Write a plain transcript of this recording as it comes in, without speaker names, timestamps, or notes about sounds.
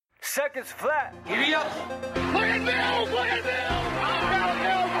seconds flat. Giddy up. Look at Bill! Look at Bill!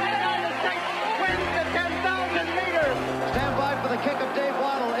 Bill headed on the six, wins the 10,000 meters. Stand by for the kick of Dave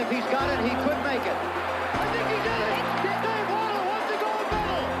Waddle. If he's got it, he could make it. I think he did it! Dave Waddle wants to go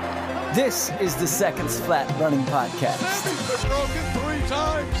medal! This is the Seconds Flat Running Podcast. Sammy's been broken 3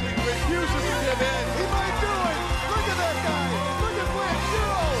 times. He refuses to give in. He might do it. Look at that guy. Look at Blake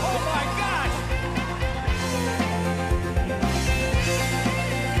Zero. Oh, my gosh.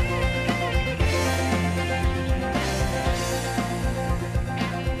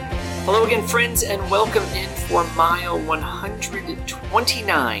 Hello again, friends, and welcome in for mile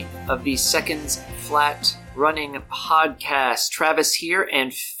 129 of the Seconds Flat Running Podcast. Travis here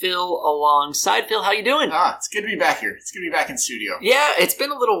and Phil alongside. Phil, how you doing? It's good to be back here. It's good to be back in studio. Yeah, it's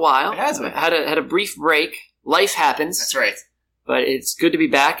been a little while. It has been. Had a brief break. Life happens. That's right. But it's good to be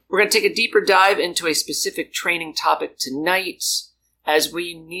back. We're going to take a deeper dive into a specific training topic tonight as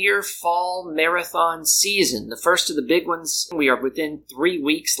we near fall marathon season. The first of the big ones. We are within 3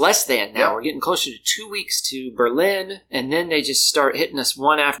 weeks, less than now. Yep. We're getting closer to 2 weeks to Berlin, and then they just start hitting us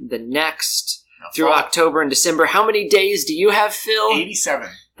one after the next through fall. October and December. How many days do you have, Phil? 87.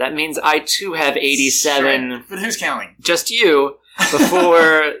 That means I too have 87. Right. But who's counting? Just you.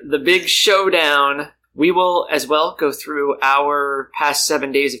 Before the big showdown, we will as well go through our past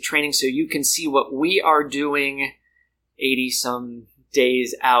 7 days of training so you can see what we are doing 80-some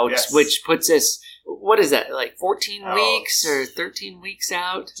days out, Yes. which puts us, what is that, like 14 weeks or 13 weeks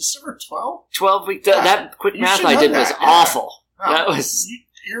out? December 12th? 12 weeks. Yeah. That quick You math should I know did that, was yeah. awful. Oh, That was...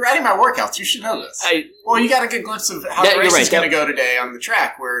 You're writing my workouts. You should know this. Well, you got a good glimpse of how Yeah, the race you're right. is going to go today on the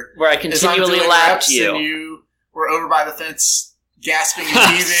track where I as I'm continually doing lapped reps you. and you were over by the fence gasping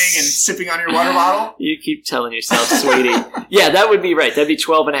and heaving and sipping on your water bottle. You keep telling yourself, sweetie. Yeah, that would be right. That'd be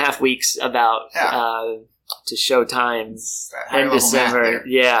 12 and a half weeks about to show time That higher in level December. math there.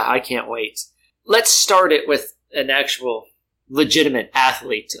 Yeah, I can't wait. Let's start it with an actual legitimate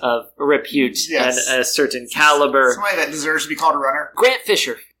athlete of repute Yes. and a certain caliber. Somebody that deserves to be called a runner. Grant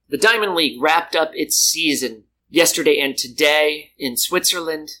Fisher. The Diamond League wrapped up its season yesterday and today in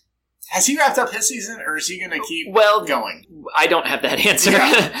Switzerland. Has he wrapped up his season, or is he going to keep going? I don't have that answer.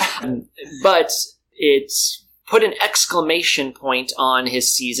 Yeah. But it's put an exclamation point on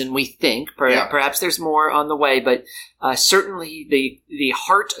his season, we think. Perhaps there's more on the way, but certainly the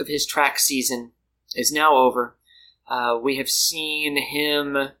heart of his track season is now over. We have seen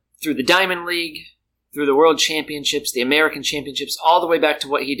him through the Diamond League, through the World Championships, the American Championships, all the way back to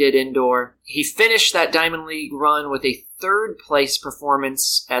what he did indoor. He finished that Diamond League run with a third-place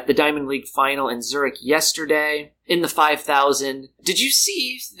performance at the Diamond League final in Zurich yesterday in the 5,000. Did you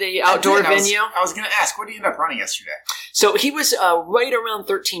see the outdoor venue? I was going to ask, what did he end up running yesterday? So he was right around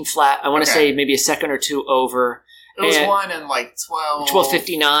 13 flat. I want to say maybe a second or two over. It was one in like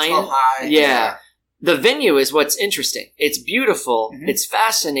 12:59. 12 high. Yeah. The venue is what's interesting. It's beautiful. Mm-hmm. It's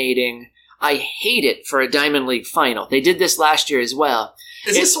fascinating. I hate it for a Diamond League final. They did this last year as well.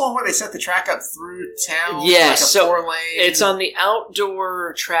 Is this the one where they set the track up through town? Yeah, like a so 4-lane? it's on the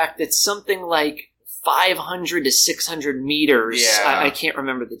outdoor track that's something like 500 to 600 meters. Yeah. I can't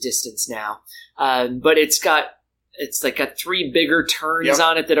remember the distance now. But it's got 3 bigger turns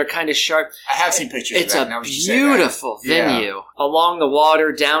on it that are kind of sharp. I have seen pictures It's of that. a beautiful venue along the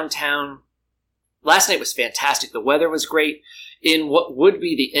water, downtown. Last night was fantastic. The weather was great. In what would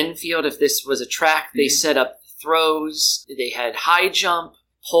be the infield, if this was a track, they set up throws. They had high jump,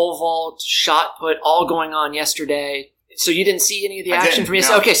 pole vault, shot put, all going on yesterday. So you didn't see any of the action from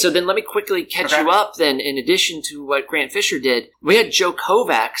yesterday? No. Okay, so then let me quickly catch you up then. In addition to what Grant Fisher did, we had Joe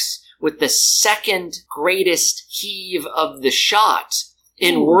Kovacs with the second greatest heave of the shot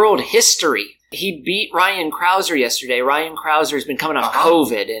in world history. He beat Ryan Krauser yesterday. Ryan Krauser has been coming off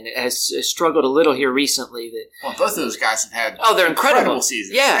COVID and has struggled a little here recently. Well, both of those guys have had they're incredible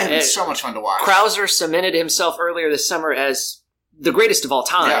seasons. Yeah. It's been so much fun to watch. Krauser cemented himself earlier this summer as the greatest of all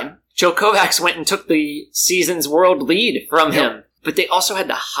time. Yeah. Joe Kovacs went and took the season's world lead from him. But they also had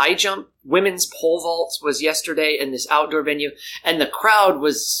the high jump. Women's pole vault was yesterday in this outdoor venue, and the crowd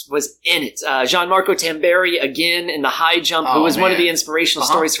was in it. Gianmarco Tamberi again in the high jump, who was one of the inspirational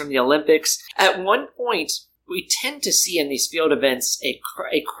stories from the Olympics. At one point, we tend to see in these field events a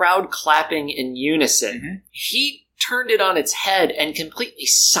crowd clapping in unison. Mm-hmm. He turned it on its head and completely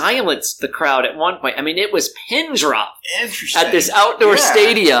silenced the crowd at one point. I mean, it was pin drop at this outdoor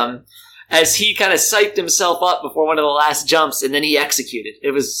stadium as he kind of psyched himself up before one of the last jumps, and then he executed.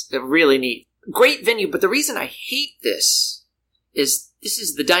 It was really neat. Great venue, but the reason I hate this is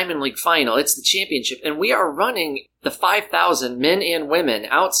the Diamond League final. It's the championship, and we are running the 5,000 men and women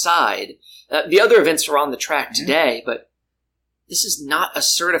outside. The other events are on the track today, but this is not a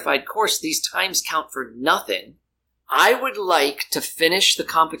certified course. These times count for nothing. I would like to finish the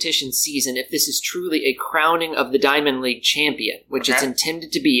competition season if this is truly a crowning of the Diamond League champion, which it's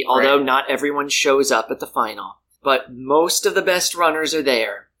intended to be, although not everyone shows up at the final. But most of the best runners are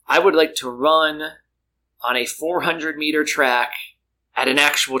there. I would like to run on a 400-meter track at an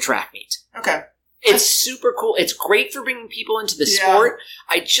actual track meet. Okay. It's super cool. It's great for bringing people into the sport.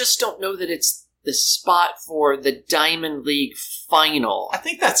 I just don't know that it's the spot for the Diamond League final. I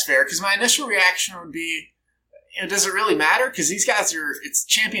think that's fair, because my initial reaction would be, does it really matter? Because these guys it's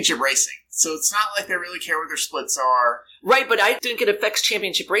championship racing. So it's not like they really care what their splits are. Right, but I think it affects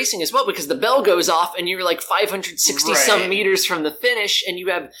championship racing as well, because the bell goes off and you're like 560-some meters from the finish, and you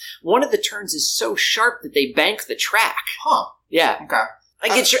have one of the turns is so sharp that they bank the track. Huh. Yeah. Okay. I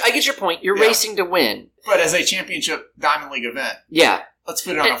get your point. You're racing to win. But as a championship Diamond League event. Yeah. Let's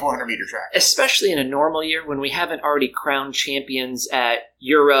put it on a 400-meter track. Especially in a normal year when we haven't already crowned champions at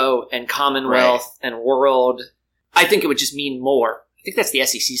Euro and Commonwealth and World. I think it would just mean more. I think that's the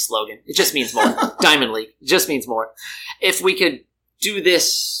SEC slogan. It just means more. Diamond League. It just means more. If we could do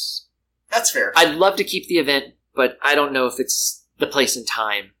this... That's fair. I'd love to keep the event, but I don't know if it's the place and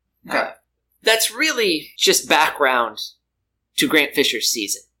time. Okay. That's really just background to Grant Fisher's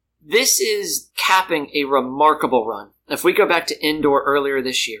season. This is capping a remarkable run. If we go back to indoor earlier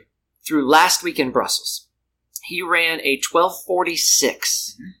this year, through last week in Brussels, he ran a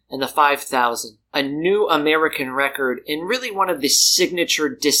 12:46 in the 5,000, a new American record in really one of the signature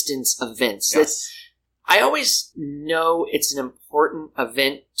distance events. Yes. I always know it's an important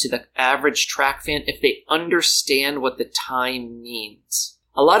event to the average track fan if they understand what the time means.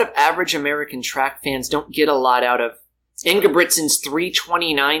 A lot of average American track fans don't get a lot out of Ingebrigtsen's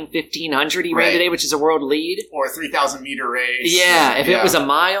 3:29.1500 he ran today, which is a world lead. Or a 3,000-meter race. Yeah, if it was a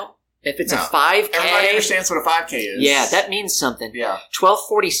mile, if it's a 5K. Everybody understands what a 5K is. Yeah, that means something. Yeah.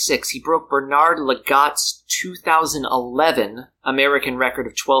 12:46, he broke Bernard Lagat's 2011 American record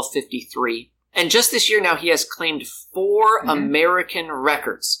of 12:53. And just this year now, he has claimed 4 American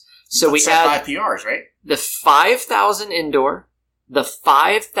records. So we add 5 PRs, right? the 5,000 indoor, the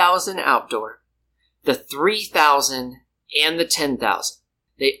 5,000 outdoor, the 3,000, and the 10,000.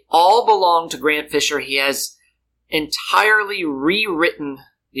 They all belong to Grant Fisher. He has entirely rewritten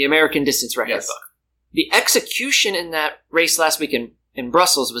the American distance record book. The execution in that race last week in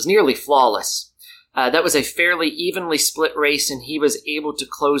Brussels was nearly flawless. That was a fairly evenly split race, and he was able to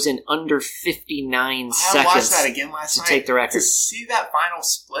close in under 59 seconds. I watched that again last night to take the record. To see that final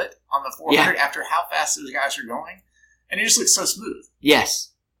split on the 400 after how fast those guys are going, and it just looks so smooth. Yes.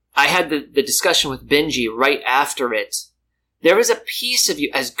 I had the discussion with Benji right after it. There was a piece of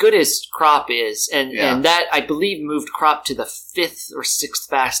you, as good as Kropp is, and that, I believe, moved Kropp to the 5th or 6th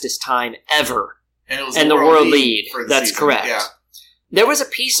fastest time ever. And it was the world lead. For the That's season. correct. Yeah. There was a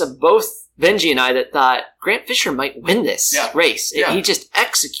piece of both Benji and I that thought Grant Fisher might win this race. Yeah. He just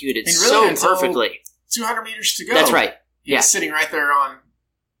executed really so perfectly. 200 meters to go. That's right. He's sitting right there on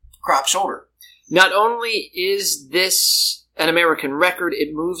Kropp's shoulder. Not only is this an American record,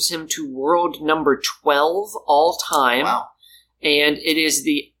 it moves him to world number 12 all time. Wow. And it is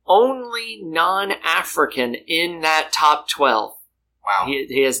the only non-African in that top 12. Wow.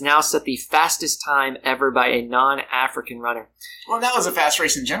 He has now set the fastest time ever by a non-African runner. Well, that was a fast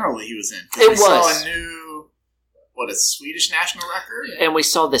race in general that he was in. It was. We saw a new, a Swedish national record? And we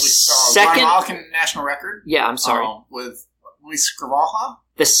saw the second... Guatemalan national record? Yeah, I'm sorry. With Luis Carvalho?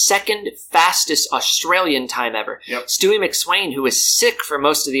 The second fastest Australian time ever. Yep. Stewie McSwain, who was sick for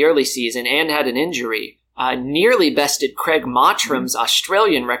most of the early season and had an injury, nearly bested Craig Mottram's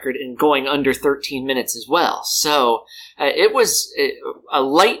Australian record in going under 13 minutes as well. So it was a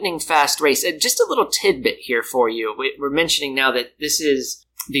lightning fast race. Just a little tidbit here for you. We're mentioning now that this is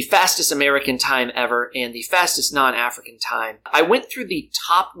the fastest American time ever and the fastest non-African time. I went through the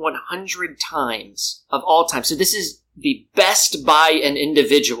top 100 times of all time. So this is the best by an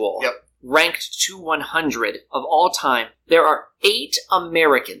individual, ranked to 100 of all time. There are 8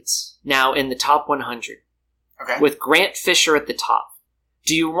 Americans now in the top 100, with Grant Fisher at the top.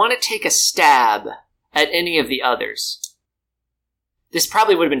 Do you want to take a stab at any of the others? This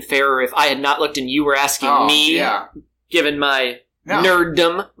probably would have been fairer if I had not looked and you were asking me, given my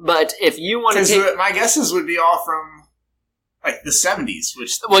nerddom. But if you want to take... my guesses would be all from... like the 70s,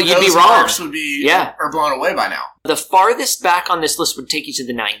 which you'd be wrong. Marks would be are blown away by now. The farthest back on this list would take you to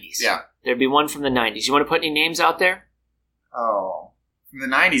the 90s. Yeah. There'd be one from the 90s. You want to put any names out there? Oh. From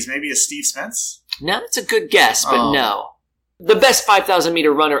the 90s, maybe a Steve Spence? No, that's a good guess, but no. The best 5,000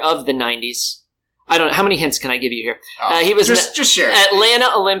 meter runner of the 90s. I don't know. How many hints can I give you here? He was just share. Atlanta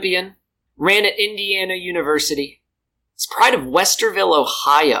Olympian, ran at Indiana University, It's pride of Westerville,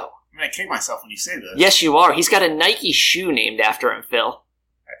 Ohio. I'm going to kick myself when you say this. Yes, you are. He's got a Nike shoe named after him, Phil.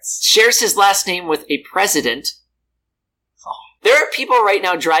 Shares his last name with a president. Oh. There are people right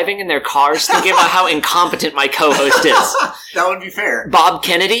now driving in their cars thinking about how incompetent my co-host is. That would be fair. Bob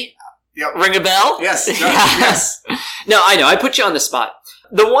Kennedy? Yep. Ring a bell? Yes. Yes. No, I know. I put you on the spot.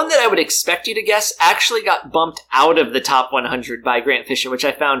 The one that I would expect you to guess actually got bumped out of the top 100 by Grant Fisher, which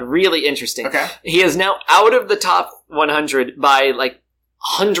I found really interesting. Okay. He is now out of the top 100 by like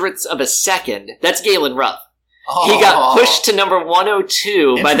hundredths of a second. That's Galen Rupp. Oh. He got pushed to number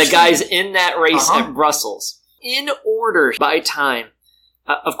 102 by the guys in that race at Brussels. In order by time,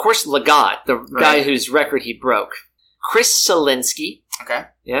 of course, Lagat, the guy whose record he broke. Chris Solinsky. Okay.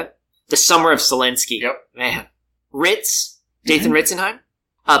 Yeah. The Summer of Solinsky. Yep. Man. Ritz. Dathan Ritzenheim.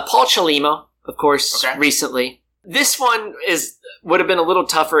 Paul Chalimo, of course, recently. This one would have been a little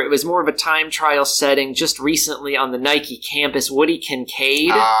tougher. It was more of a time trial setting just recently on the Nike campus. Woody Kincaid.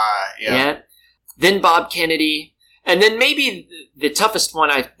 Yeah. Then Bob Kennedy. And then maybe the toughest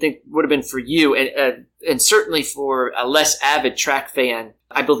one I think would have been for you, and certainly for a less avid track fan.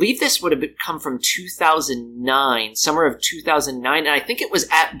 I believe this would have come from 2009, summer of 2009, and I think it was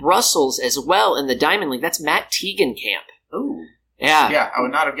at Brussels as well in the Diamond League. That's Matt Tegenkamp. Ooh. Yeah. Yeah, I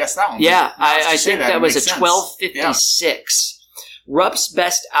would not have guessed that one. Yeah, I think that was a 12:56. Yeah. Rupp's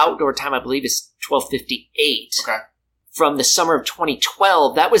best outdoor time, I believe, is 12:58. Okay. From the summer of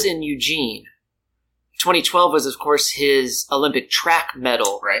 2012, that was in Eugene. 2012 was, of course, his Olympic track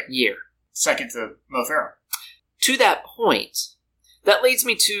medal year. Second to Mo Farah. To that point, that leads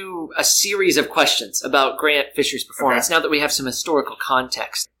me to a series of questions about Grant Fisher's performance, now that we have some historical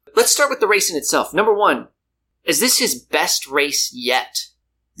context. Let's start with the race in itself. Number one, is this his best race yet?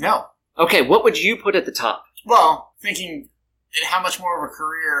 No. Okay, what would you put at the top? Well, thinking how much more of a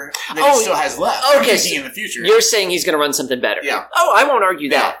career that he still has left. Okay, I'm thinking in the future. You're saying he's going to run something better. Yeah. Oh, I won't argue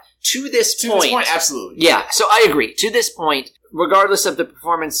that. To this point, absolutely. Yeah, so I agree. To this point, regardless of the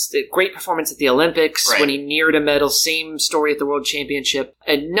performance, the great performance at the Olympics, when he neared a medal, same story at the World Championship,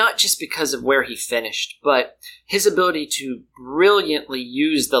 and not just because of where he finished, but his ability to brilliantly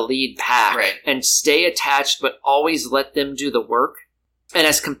use the lead pack and stay attached, but always let them do the work. And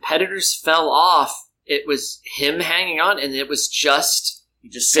as competitors fell off, it was him hanging on, and it was just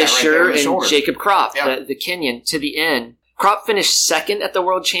Fisher and Jacob Kropp, the Kenyan, to the end. Kropp finished second at the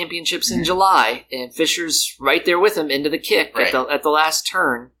World Championships in July, and Fisher's right there with him into the kick at the last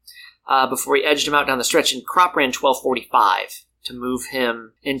turn before he edged him out down the stretch. And Kropp ran 12:45 to move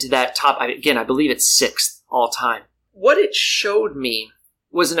him into that top. Again, I believe it's sixth all time. What it showed me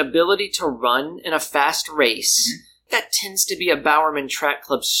was an ability to run in a fast race. That tends to be a Bowerman Track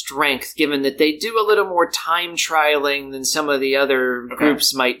Club strength, given that they do a little more time trialing than some of the other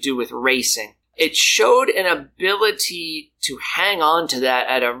groups might do with racing. It showed an ability to hang on to that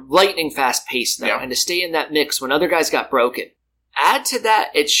at a lightning fast pace, though, and to stay in that mix when other guys got broken. Add to that,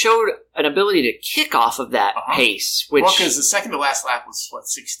 it showed an ability to kick off of that pace. Which, well, because the second to last lap was,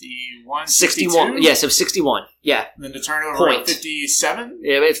 61? 61, yes, of 61, yeah. And then the turnover 57?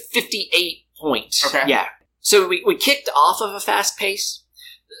 Yeah, 58 points. Okay. Yeah. So we kicked off of a fast pace.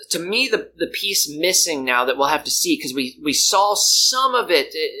 To me, the piece missing now that we'll have to see, because we saw some of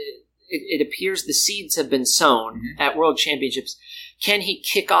it. It appears the seeds have been sown at World Championships. Can he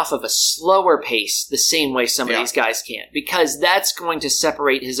kick off of a slower pace the same way some of these guys can? Because that's going to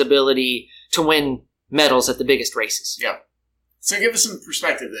separate his ability to win medals at the biggest races. Yeah. So give us some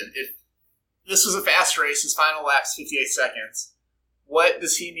perspective then. If this was a fast race, his final lap's 58 seconds, what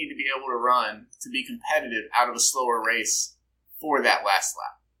does he need to be able to run to be competitive out of a slower race for that last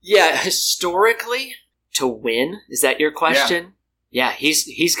lap? Yeah, historically, to win, is that your question? Yeah,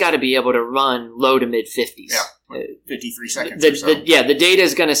 he's got to be able to run low to mid 50s. Yeah, 53 seconds. The data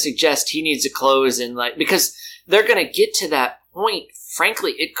is going to suggest he needs to close in because they're going to get to that point.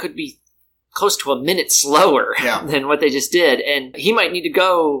 Frankly, it could be close to a minute slower than what they just did, and he might need to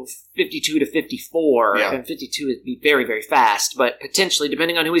go 52 to 54. And 52 would be very, very fast, but potentially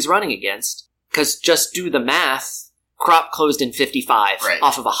depending on who he's running against. Because just do the math, Kropp closed in 55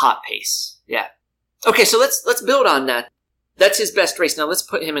 off of a hot pace. Yeah. Okay, so let's build on that. That's his best race. Now let's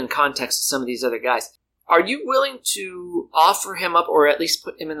put him in context with some of these other guys. Are you willing to offer him up or at least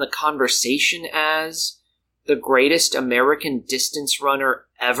put him in the conversation as the greatest American distance runner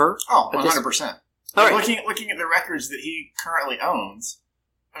ever? Oh, 100%. All right. Looking at the records that he currently owns,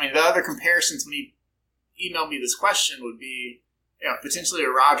 I mean, the other comparisons when he emailed me this question would be, potentially a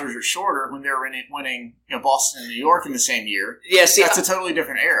Rogers or Shorter when they're winning Boston and New York in the same year. Yeah, see, that's a totally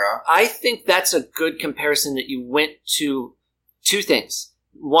different era. I think that's a good comparison that you went to two things.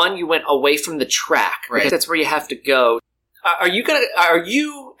 One, you went away from the track, because that's where you have to go. Are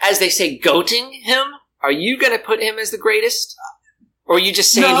you, as they say, goating him? Are you going to put him as the greatest? Or are you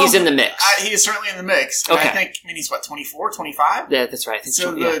just saying he's in the mix? He is certainly in the mix. Okay. I mean, he's 24, 25? Yeah, that's right. I think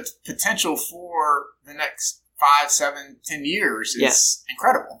so the potential for the next 5, 7, 10 years is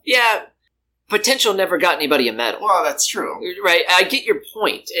incredible. Yeah. Potential never got anybody a medal. Well, that's true. Right. I get your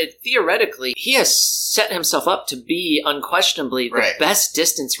point. Theoretically, he has set himself up to be unquestionably the best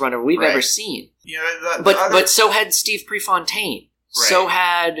distance runner we've ever seen. You know, but so had Steve Prefontaine. Right. So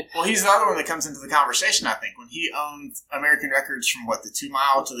had... Well, he's the other one that comes into the conversation, I think, when he owned American records from, the 2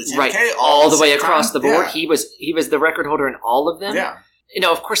 mile to the 10K? Right, all the way across the board. Yeah. He was the record holder in all of them. Yeah. You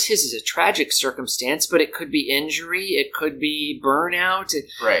know, of course, his is a tragic circumstance, but it could be injury. It could be burnout.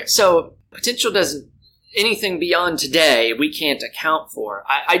 Right. So potential doesn't... Anything beyond today, we can't account for.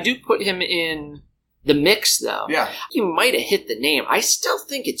 I do put him in the mix, though. Yeah. You might have hit the name. I still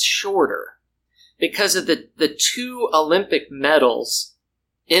think it's shorter. Because of the 2 Olympic medals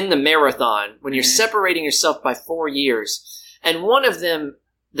in the marathon, when you're separating yourself by 4 years, and one of them,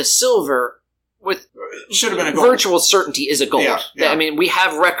 the silver, with should have been a gold. Virtual certainty is a gold. Yeah. I mean, we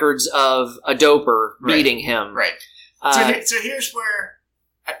have records of a doper beating him. Right. So here's where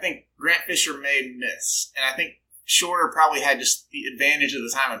I think Grant Fisher may miss, and I think Shorter probably had just the advantage of the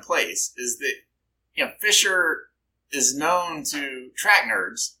time and place, is that Fisher is known to track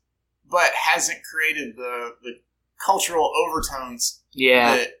nerds, but hasn't created the cultural overtones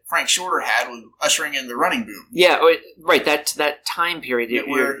that Frank Shorter had with ushering in the running boom. Yeah, right. That time period,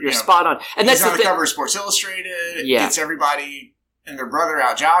 you're spot on. And that's on the cover of Sports Illustrated. It gets everybody and their brother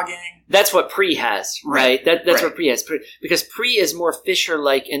out jogging. That's what Pre has, right? That's what Pre has. Because Pre is more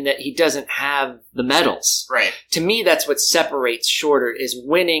Fisher-like in that he doesn't have the medals. Right. To me, that's what separates Shorter, is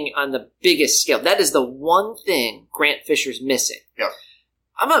winning on the biggest scale. That is the one thing Grant Fisher's missing. Yep.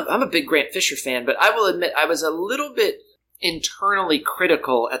 I'm a big Grant Fisher fan, but I will admit I was a little bit internally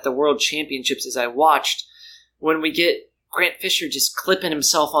critical at the World Championships as I watched when we get Grant Fisher just clipping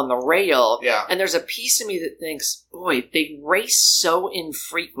himself on the rail. Yeah. And there's a piece of me that thinks, boy, they race so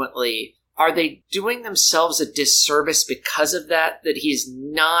infrequently. Are they doing themselves a disservice because of that he's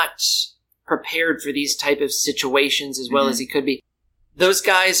not prepared for these type of situations as well as he could be? Those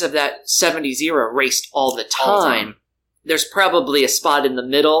guys of that 70s era raced all the time. There's probably a spot in the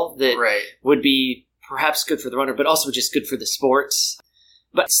middle that would be perhaps good for the runner, but also just good for the sports.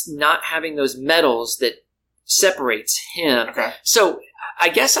 But it's not having those medals that separates him. Okay. So I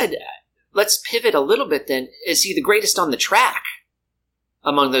guess let's pivot a little bit then. Is he the greatest on the track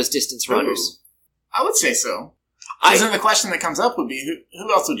among those distance runners? I would say so. Because then the question that comes up would be,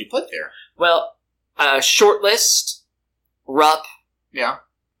 who else would you put there? Well, short list, Rupp. Yeah.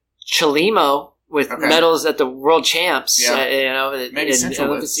 Chalimo. With medals at the World Champs, maybe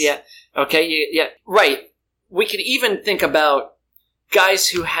Centralist. Yeah. Okay. Yeah. Right. We could even think about guys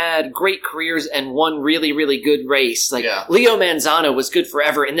who had great careers and won really, really good race. Like Leo Manzano was good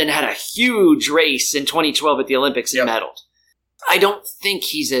forever and then had a huge race in 2012 at the Olympics and medaled. I don't think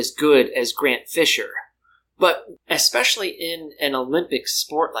he's as good as Grant Fisher. But especially in an Olympic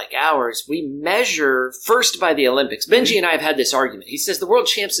sport like ours, we measure first by the Olympics. Benji and I have had this argument. He says the World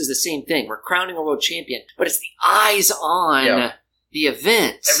Champs is the same thing. We're crowning a world champion, but it's the eyes on the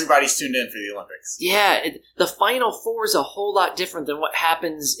event. Everybody's tuned in for the Olympics. Yeah, the Final Four is a whole lot different than what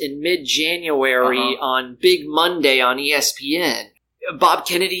happens in mid-January on Big Monday on ESPN. Bob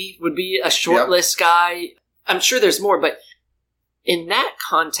Kennedy would be a short list guy. I'm sure there's more, but in that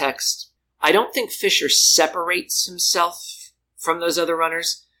context, I don't think Fisher separates himself from those other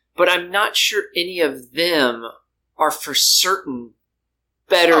runners, but I'm not sure any of them are for certain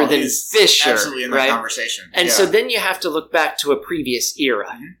better than Fisher. Absolutely in the conversation. And so then you have to look back to a previous era.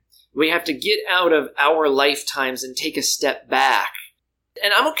 Mm-hmm. We have to get out of our lifetimes and take a step back.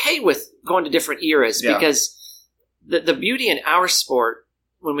 And I'm okay with going to different eras because the beauty in our sport,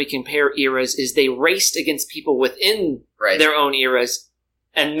 when we compare eras, is they raced against people within their own eras.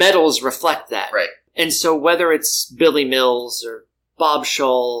 And medals reflect that. Right. And so whether it's Billy Mills or Bob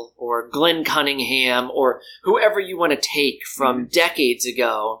Scholl or Glenn Cunningham or whoever you want to take from decades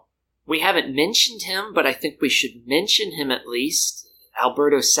ago, we haven't mentioned him, but I think we should mention him at least.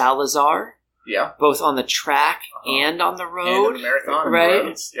 Alberto Salazar. Yeah. Both on the track and on the road. And in the marathon and right? the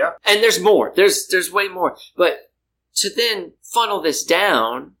roads. Yeah. And there's more. There's way more. But to then funnel this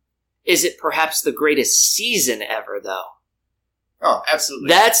down, is it perhaps the greatest season ever, though? Oh, absolutely.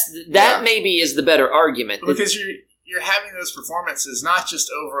 That maybe is the better argument. Because you're having those performances not just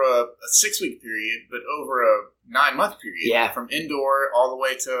over a 6-week period, but over a 9-month period. Yeah. From indoor all the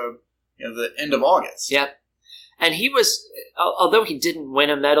way to the end of August. Yep. And he was, although he didn't win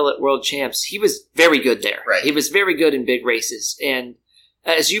a medal at World Champs, he was very good there. Right. He was very good in big races. And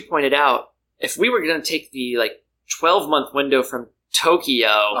as you pointed out, if we were going to take the 12-month window from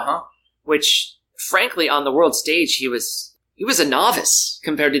Tokyo, which frankly on the world stage he was a novice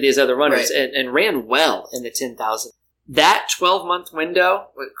compared to these other runners, right. and ran well in the 10,000. That 12-month window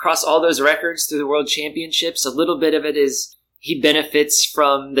across all those records through the World Championships, a little bit of it is he benefits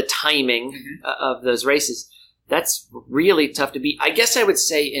from the timing of those races. That's really tough to beat. I guess I would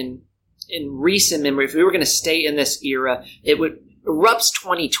say in recent memory, if we were going to stay in this era, Rupp's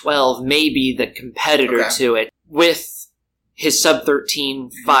 2012 may be the competitor to it, with his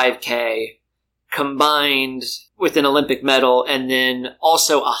sub-13 5K combined with an Olympic medal and then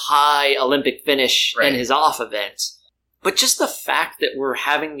also a high Olympic finish in his off event. But just the fact that we're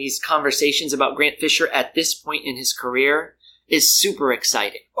having these conversations about Grant Fisher at this point in his career is super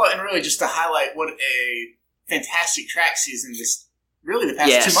exciting. Well, and really just to highlight what a fantastic track season the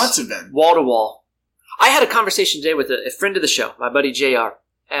past 2 months have been. Wall to wall. I had a conversation today with a friend of the show, my buddy JR.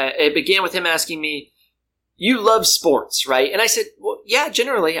 It began with him asking me, "You love sports, right?" And I said, "Well, yeah,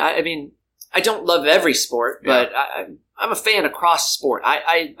 generally. I mean, I don't love every sport, but I'm a fan across sport.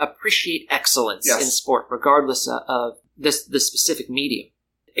 I appreciate excellence in sport, regardless of the specific medium."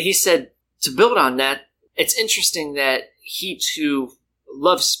 He said, to build on that, it's interesting that he too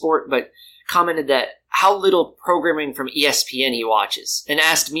loves sport, but commented that how little programming from ESPN he watches, and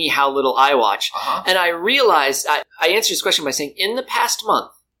asked me how little I watch. And I realized, I answered his question by saying, in the past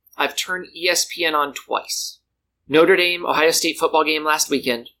month, I've turned ESPN on twice. Notre Dame, Ohio State football game last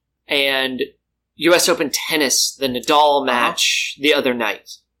weekend, and U.S. Open tennis, the Nadal match the other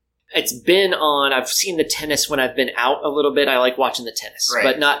night. It's been on, I've seen the tennis when I've been out a little bit. I like watching the tennis,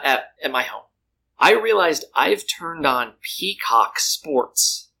 but not at my home. I realized I've turned on Peacock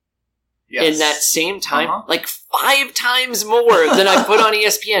Sports in that same time, like 5 times more than I put on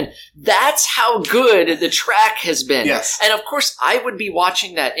ESPN. That's how good the track has been. Yes. And of course, I would be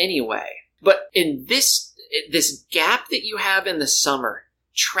watching that anyway. But in this gap that you have in the summer,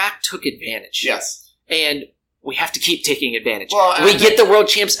 track took advantage. Yes. And we have to keep taking advantage. Well, we get the world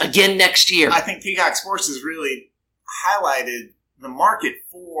champs again next year. I think Peacock Sports has really highlighted the market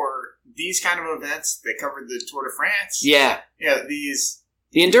for these kind of events. They covered the Tour de France. Yeah. Yeah,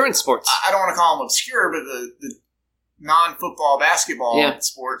 the endurance sports. I don't want to call them obscure, but the non-football basketball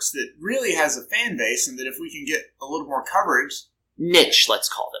sports that really has a fan base, and that if we can get a little more coverage. Niche, let's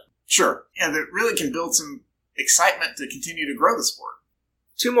call them. Sure. Yeah, that really can build some excitement to continue to grow the sport.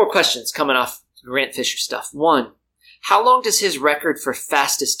 2 more questions coming off Grant Fisher stuff. 1, how long does his record for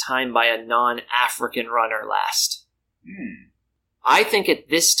fastest time by a non-African runner last? I think at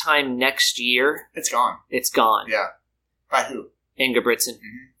this time next year... It's gone. It's gone. Yeah. By who? Ingebrigtsen.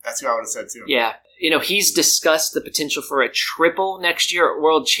 That's who I would have said too. Yeah. He's discussed the potential for a triple next year at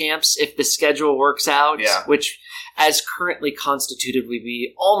World Champs if the schedule works out, which, as currently constituted, would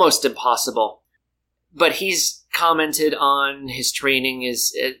be almost impossible. But he's commented on his training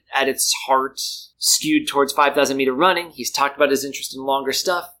is at its heart skewed towards 5,000 meter running. He's talked about his interest in longer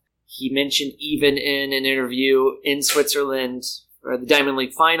stuff. He mentioned even in an interview in Switzerland or the Diamond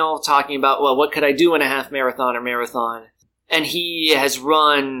League final, talking about, well, what could I do in a half marathon or marathon? And he has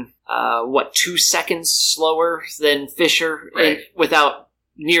run, 2 seconds slower than Fisher without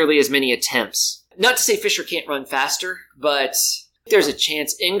nearly as many attempts. Not to say Fisher can't run faster, but there's a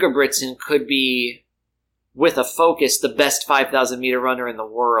chance Ingebrigtsen could be, with a focus, the best 5,000 meter runner in the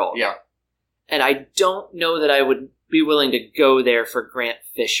world. Yeah. And I don't know that I would be willing to go there for Grant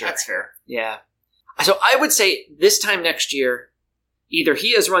Fisher. That's fair. Yeah. So I would say this time next year, either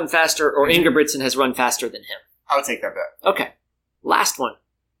he has run faster or Ingebrigtsen has run faster than him. I would take that bet. Okay. Last one.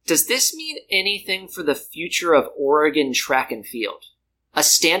 Does this mean anything for the future of Oregon track and field? A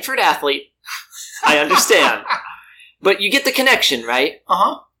Stanford athlete, I understand. But you get the connection, right?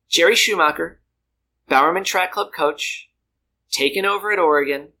 Jerry Schumacher, Bowerman Track Club coach, taken over at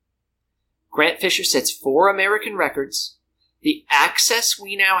Oregon. Grant Fisher sets 4 American records. The access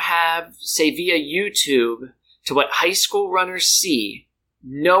we now have, say via YouTube, to what high school runners see,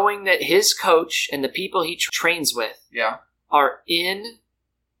 knowing that his coach and the people he trains with are in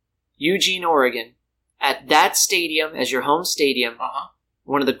Eugene, Oregon, at that stadium as your home stadium,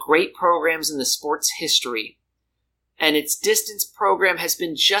 one of the great programs in the sport's history, and its distance program has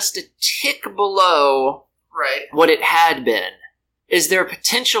been just a tick below what it had been. Is there a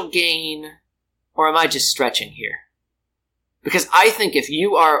potential gain, or am I just stretching here? Because I think if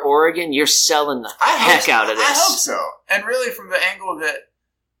you are Oregon, you're selling the heck out of this. I hope so. And really from the angle that,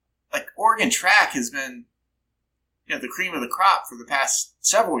 Oregon track has been the cream of the crop for the past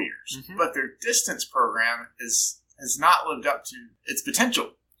several years, but their distance program has not lived up to its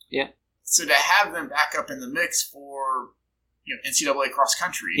potential. Yeah. So to have them back up in the mix for NCAA cross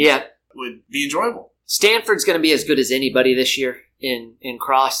country would be enjoyable. Stanford's going to be as good as anybody this year in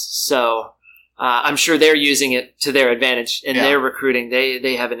cross, so I'm sure they're using it to their advantage in their recruiting.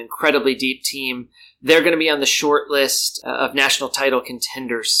 They have an incredibly deep team. They're going to be on the short list of national title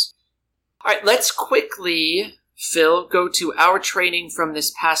contenders. All right, let's quickly, Phil, go to our training from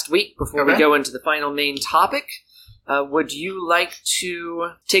this past week before we go into the final main topic. Would you like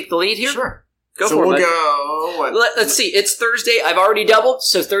to take the lead here? Sure. Go for it. We'll go. Let's see. It's Thursday. I've already doubled,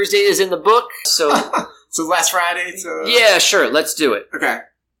 so Thursday is in the book. So, so last Friday. Yeah, sure. Let's do it. Okay.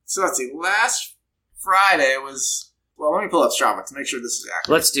 So let's see. Last Friday was. Well, let me pull up Strava to make sure this is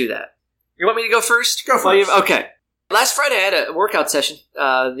accurate. Let's do that. You want me to go first? Go first. Okay. Last Friday I had a workout session.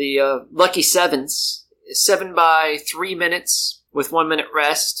 The Lucky Sevens, 7 by 3 minutes with 1 minute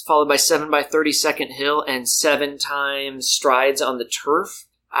rest, followed by 7 by 30-second hill and 7 times strides on the turf.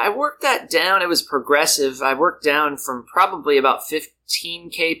 I worked that down. It was progressive. I worked down from probably about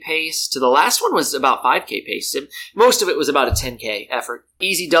 15K pace to the last one was about 5K pace. Most of it was about a 10K effort.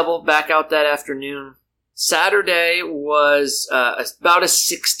 Easy double back out that afternoon. Saturday was about a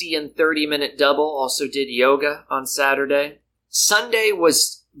 60 and 30 minute double. Also did yoga on Saturday. Sunday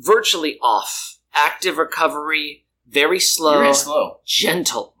was virtually off. Active recovery, very slow. Very slow.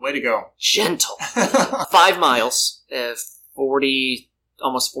 Gentle. Way to go. Gentle. 5 miles, 40,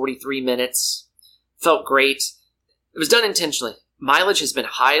 almost 43 minutes. Felt great. It was done intentionally. Mileage has been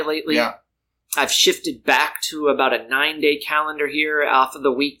high lately. Yeah. I've shifted back to about a 9-day calendar here off of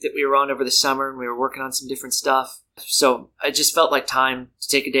the week that we were on over the summer, and we were working on some different stuff. So I just felt like time to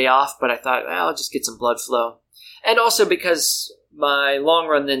take a day off, but I thought, well, I'll just get some blood flow. And also because my long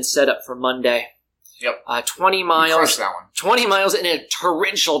run then set up for Monday. Yep. 20 miles. You crushed that one. 20 miles in a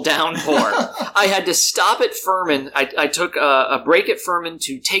torrential downpour. I had to stop at Furman. I took a break at Furman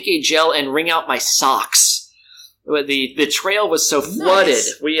to take a gel and wring out my socks. The trail was so flooded.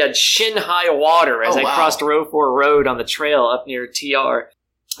 Nice. We had shin-high water as I crossed Row 4 Road on the trail up near TR.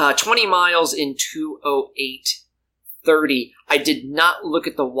 20 miles in 2:08:30. I did not look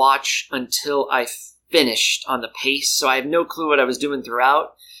at the watch until I finished on the pace, so I have no clue what I was doing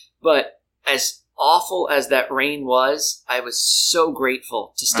throughout. But as awful as that rain was, I was so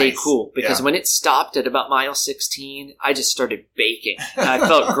grateful to stay cool, because when it stopped at about mile 16, I just started baking. I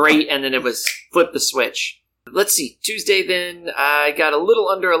felt great, and then it was flip the switch. Let's see. Tuesday then, I got a little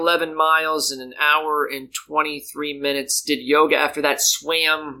under 11 miles in an hour and 23 minutes. Did yoga after that.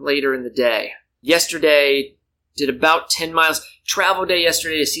 Swam later in the day. Yesterday, did about 10 miles. Travel day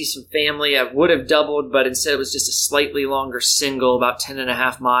yesterday to see some family. I would have doubled, but instead it was just a slightly longer single, about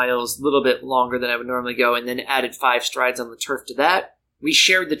 10.5 miles, a little bit longer than I would normally go, and then added 5 strides on the turf to that. We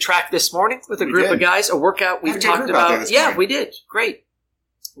shared the track this morning with a group of guys, a workout we've talked about. Yeah, we did. Great.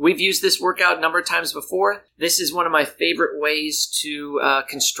 We've used this workout a number of times before. This is one of my favorite ways to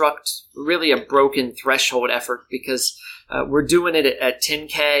construct really a broken threshold effort, because we're doing it at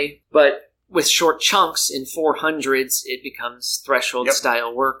 10K, but with short chunks in 400s, it becomes threshold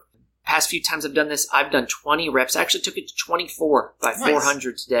style work. Past few times I've done this, I've done 20 reps. I actually took it to 24 by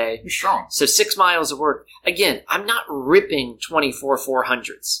 400 today. You're strong. So 6 miles of work. Again, I'm not ripping 24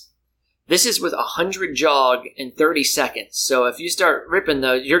 400s. This is with 100 jog in 30 seconds. So if you start ripping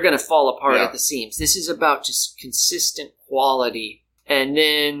those, you're going to fall apart at the seams. This is about just consistent quality. And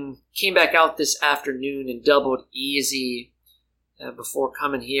then came back out this afternoon and doubled easy before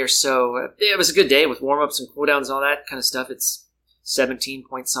coming here. So it was a good day with warm-ups and cool-downs and all that kind of stuff. It's 17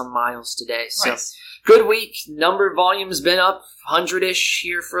 point some miles today. So good week. Number volume's been up 100-ish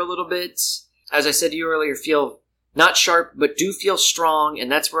here for a little bit. As I said to you earlier, feel not sharp, but do feel strong,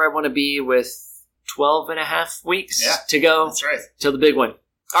 and that's where I want to be with 12 and a half weeks to go. That's right. Till the big one.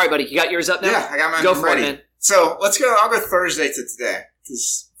 All right, buddy, you got yours up now? Yeah, I got mine Go for ready. it, man. So let's go. I'll go Thursday to today,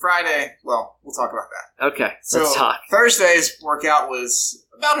 because Friday, well, we'll talk about that. Okay, let's talk. Thursday's workout was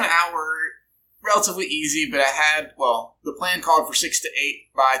about an hour, relatively easy, but I had, the plan called for 6 to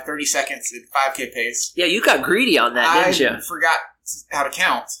 8 by 30 seconds at 5K pace. Yeah, you got greedy on that, didn't you? I forgot how to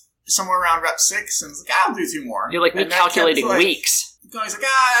count. Somewhere around rep 6, and I was like, I'll do 2 more. You're like me calculating weeks. He's like,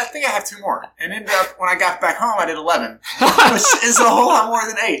 I think I have 2 more. And ended up, when I got back home, I did 11, which is a whole lot more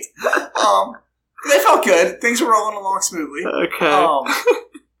than 8. They felt good. Things were rolling along smoothly. Okay. Of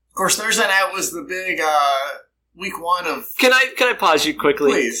course, Thursday night was the big week 1 of... Can I pause you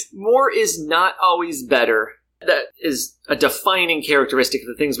quickly? Please. More is not always better. That is a defining characteristic of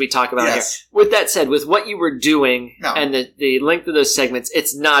the things we talk about here. With that said, with what you were doing and the length of those segments,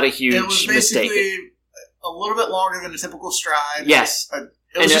 it's not a huge mistake. It was basically a little bit longer than a typical stride. Yes.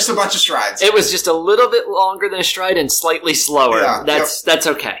 It was just a bunch of strides. It was just a little bit longer than a stride and slightly slower. Yeah, That's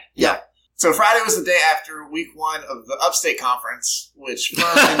okay. Yeah. So Friday was the day after week 1 of the Upstate Conference, which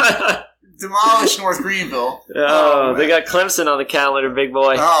Furman demolished North Greenville. Oh, they got Clemson on the calendar, big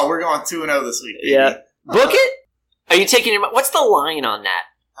boy. Oh, we're going 2-0 this week, baby. Yeah. Book it? Are you taking your... What's the line on that?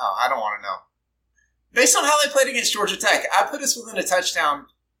 Oh, I don't want to know. Based on how they played against Georgia Tech, I put us within a touchdown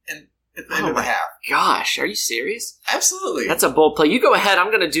at the end of the half. Gosh, are you serious? Absolutely. That's a bold play. You go ahead.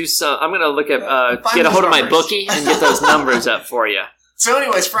 I'm going to look at, get a hold of my bookie and get those numbers up for you. So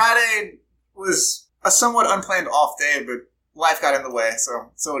anyways, Friday was a somewhat unplanned off day, but life got in the way,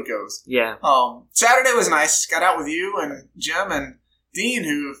 so it goes. Yeah. Saturday was nice. Got out with you and Jim and Dean,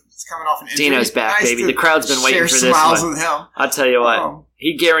 who's coming off an injury. Dino's back, nice baby. The crowd's been waiting for this smiles one. With him. I'll tell you what.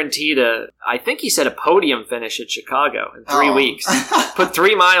 He guaranteed I think he said a podium finish at Chicago in 3 weeks. Put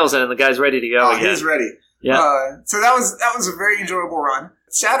 3 miles in and the guy's ready to go again. He's ready. Yeah. So that was a very enjoyable run.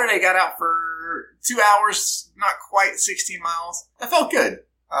 Saturday got out for 2 hours, not quite 16 miles. That felt good.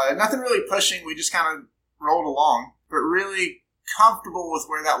 Nothing really pushing. We just kind of rolled along, but really comfortable with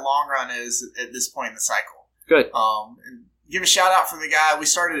where that long run is at this point in the cycle. Good. And give a shout out for the guy. We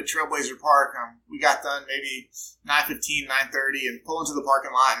started at Trailblazer Park. We got done maybe 9:15, 9:30 and pull into the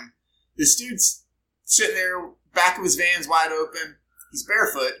parking lot. And this dude's sitting there, back of his van's wide open. He's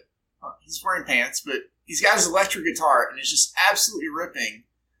barefoot. He's wearing pants, but he's got his electric guitar and it's just absolutely ripping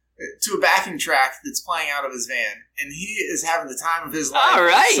to a backing track that's playing out of his van. And he is having the time of his life. All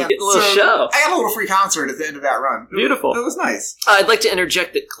right. Getting a little show. I got a little free concert at the end of that run. Beautiful. It was nice. I'd like to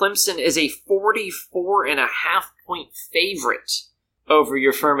interject that Clemson is a 44.5 point favorite over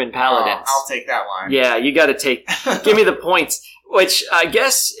your Furman Paladins. I'll take that line. Yeah, you got to give me the points. Which I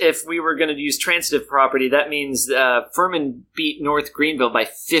guess if we were going to use transitive property, that means Furman beat North Greenville by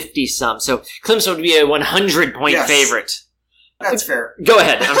 50-some. So Clemson would be a 100-point favorite. That's fair. Go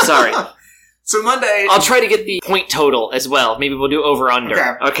ahead. I'm sorry. So Monday... I'll try to get the point total as well. Maybe we'll do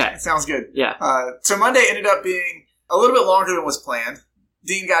over-under. Okay. Sounds good. Yeah. So Monday ended up being a little bit longer than was planned.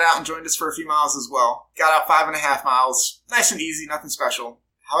 Dean got out and joined us for a few miles as well. Got out 5.5 miles. Nice and easy, nothing special.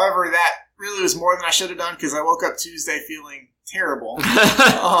 However, that really was more than I should have done because I woke up Tuesday feeling terrible.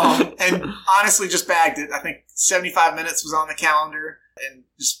 And honestly just bagged it. I think 75 minutes was on the calendar and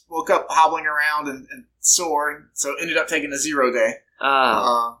just woke up hobbling around and sore. So ended up taking a 0 day.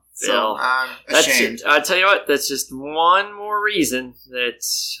 So I'm ashamed. I'll tell you what, that's just one more reason that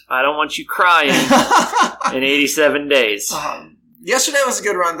I don't want you crying in 87 days. Yesterday was a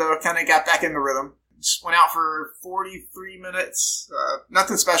good run, though. Kind of got back in the rhythm. Just went out for 43 minutes.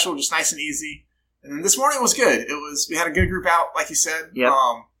 Nothing special, just nice and easy. And then this morning was good. We had a good group out, like you said. Yep.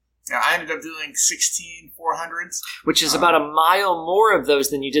 I ended up doing 16 400s. Which is about a mile more of those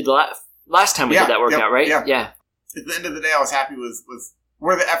than you did last time we did that workout, right? Yeah. At the end of the day, I was happy with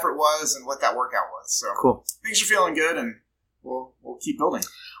where the effort was and what that workout was. So cool. Things are feeling good, and we'll keep building.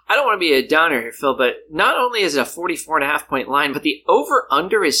 I don't want to be a downer here, Phil, but not only is it a 44.5 point line, but the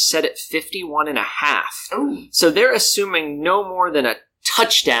over-under is set at 51.5. Ooh. So they're assuming no more than a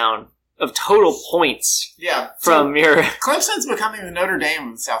touchdown of total points. Yeah. From your... Clemson's becoming the Notre Dame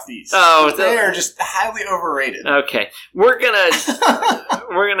of the Southeast. Oh, they are just highly overrated. Okay. We're gonna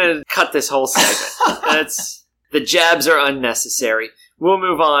cut this whole segment. The jabs are unnecessary. We'll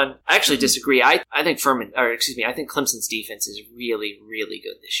move on. I actually disagree. I think Clemson's defense is really, really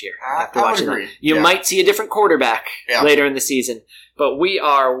good this year. After watching them, you might see a different quarterback later in the season, but we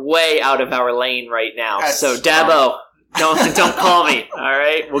are way out of our lane right now. So Dabo, don't call me. All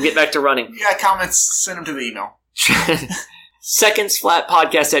right, we'll get back to running. You got comments? Send them to the email.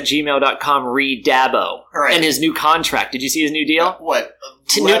 secondsflatpodcast@gmail.com. Read Dabo and his new contract. Did you see his new deal? What?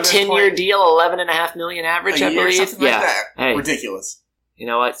 New 10-year deal, $11.5 million average, I believe. Something like that. Hey. Ridiculous. You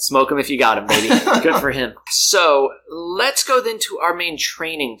know what? Smoke him if you got him, baby. Good for him. So let's go then to our main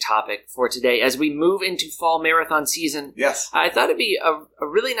training topic for today. As we move into fall marathon season, yes, I thought it'd be a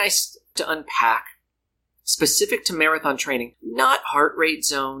really nice to unpack, specific to marathon training, not heart rate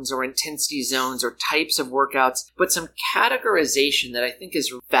zones or intensity zones or types of workouts, but some categorization that I think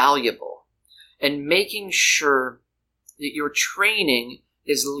is valuable and making sure that your training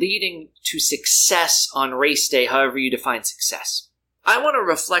is leading to success on race day, however you define success. I want to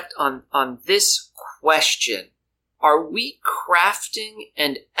reflect on this question. Are we crafting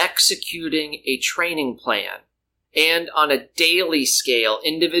and executing a training plan and on a daily scale,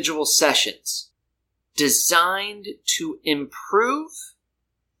 individual sessions designed to improve,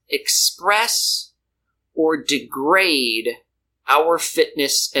 express, or degrade our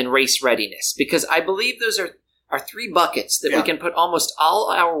fitness and race readiness? Because I believe those are our 3 buckets that we can put almost all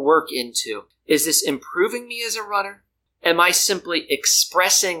our work into. Is this improving me as a runner? Am I simply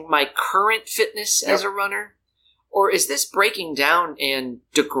expressing my current fitness as a runner? Or is this breaking down and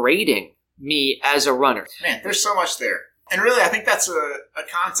degrading me as a runner? Man, there's so much there. And really, I think that's a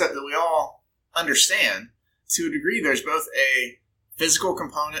concept that we all understand. To a degree, there's both a physical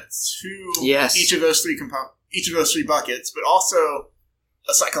component to each of those 3 buckets, but also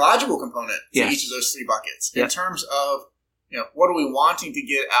a psychological component to each of those 3 buckets in terms of, what are we wanting to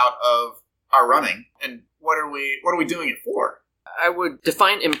get out of our running, and what are we doing it for? I would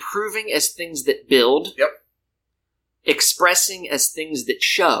define improving as things that build, expressing as things that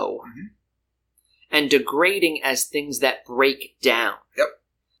show, and degrading as things that break down.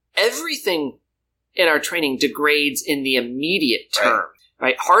 Everything in our training degrades in the immediate term,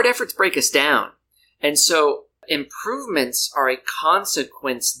 right? Hard efforts break us down. And so improvements are a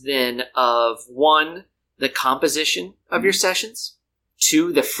consequence then of 1, the composition of your sessions,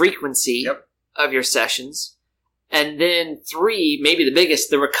 2, the frequency of your sessions, and then 3, maybe the biggest,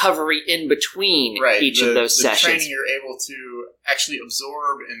 the recovery in between each of those sessions. The training you're able to actually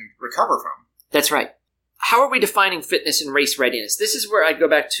absorb and recover from. That's right. How are we defining fitness and race readiness? This is where I go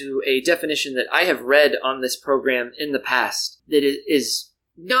back to a definition that I have read on this program in the past that is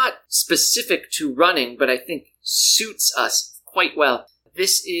not specific to running, but I think suits us quite well.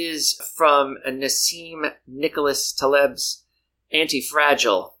 This is from Nassim Nicholas Taleb's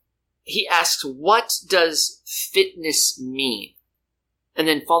Anti-Fragile. He asks, what does fitness mean? And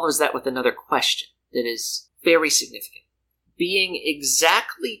then follows that with another question that is very significant. Being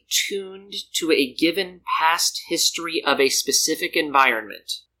exactly tuned to a given past history of a specific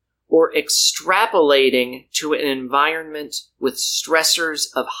environment, or extrapolating to an environment with stressors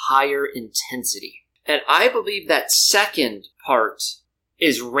of higher intensity. And I believe that second part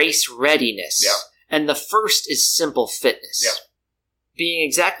is race readiness. And the first is simple fitness. Being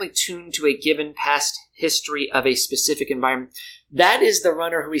exactly tuned to a given past history of a specific environment. That is the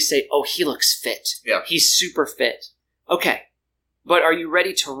runner who we say, oh, he looks fit. He's super fit. Okay. But are you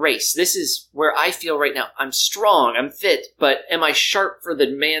ready to race? This is where I feel right now. I'm strong, I'm fit, but am I sharp for the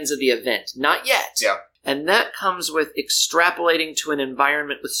demands of the event? Not yet. And that comes with extrapolating to an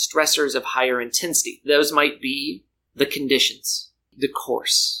environment with stressors of higher intensity. Those might be the conditions, the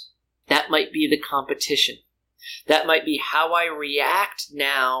course. That might be the competition. That might be how I react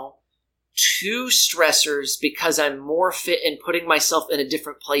now to stressors because I'm more fit and putting myself in a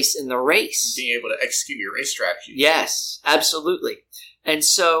different place in the race. Being able to execute your race strategy. Yes, absolutely. And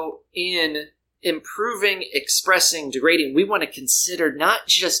so in improving, expressing, degrading, we want to consider not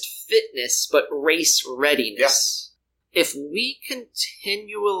just fitness, but race readiness. If we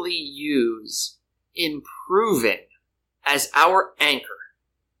continually use improving as our anchor,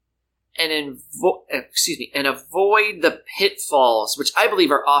 and avoid the pitfalls, which I believe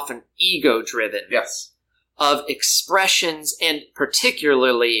are often ego-driven, of expressions and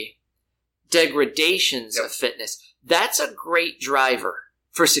particularly degradations of fitness. That's a great driver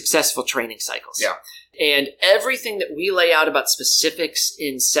for successful training cycles. And everything that we lay out about specifics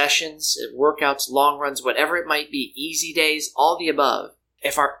in sessions, workouts, long runs, whatever it might be, easy days, all the above,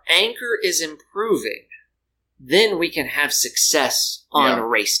 if our anchor is improving, then we can have success on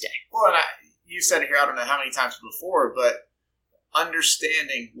race day. Well, and you said it here, I don't know how many times before, but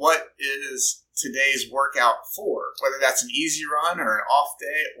understanding what is today's workout for, whether that's an easy run or an off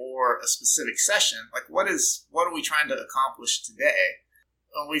day or a specific session, like what are we trying to accomplish today?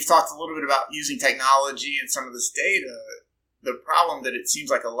 We've talked a little bit about using technology and some of this data. The problem that it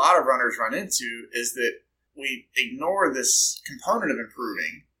seems like a lot of runners run into is that we ignore this component of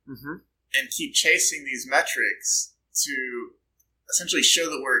improving and keep chasing these metrics to essentially show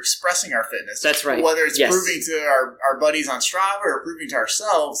that we're expressing our fitness. That's right. Whether it's proving to our buddies on Strava or proving to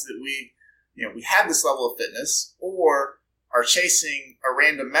ourselves that we have this level of fitness, or are chasing a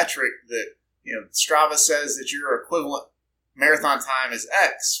random metric that, Strava says that your equivalent marathon time is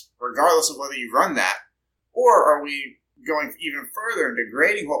X, regardless of whether you run that, or are we going even further and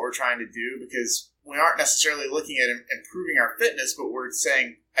degrading what we're trying to do because we aren't necessarily looking at improving our fitness, but we're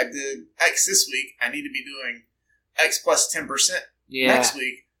saying, I did X this week, I need to be doing X plus 10% next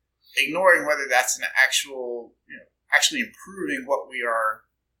week, ignoring whether that's an actual, actually improving what we are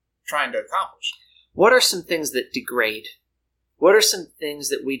trying to accomplish. What are some things that degrade? What are some things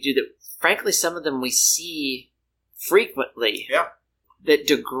that we do that, frankly, some of them we see frequently that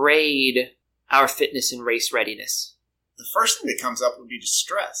degrade our fitness and race readiness? The first thing that comes up would be just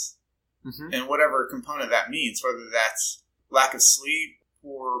stress. And whatever component that means, whether that's lack of sleep,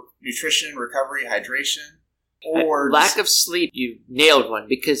 poor nutrition, recovery, hydration, Or lack of sleep, you nailed one,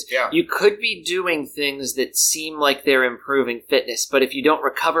 because you could be doing things that seem like they're improving fitness, but if you don't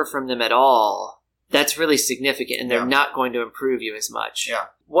recover from them at all, that's really significant, and they're not going to improve you as much. Yeah.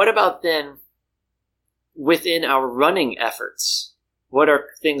 What about then within our running efforts? What are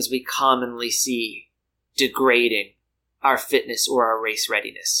things we commonly see degrading our fitness or our race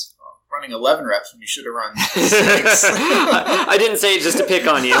readiness? Running 11 reps when you should have run 6. I didn't say it just to pick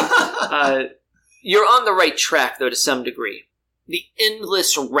on you. You're on the right track, though, to some degree. The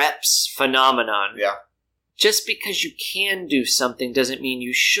endless reps phenomenon. Yeah. Just because you can do something doesn't mean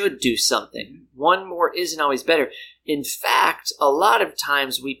you should do something. One more isn't always better. In fact, a lot of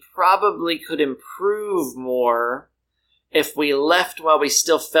times we probably could improve more if we left while we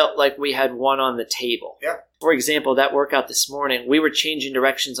still felt like we had one on the table. Yeah. For example, that workout this morning, we were changing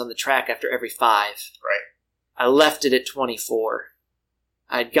directions on the track after every 5. Right. I left it at 24.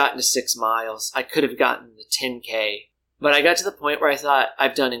 I'd gotten to 6 miles. I could have gotten the 10K. But I got to the point where I thought,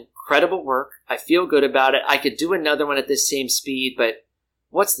 I've done incredible work. I feel good about it. I could do another one at this same speed, but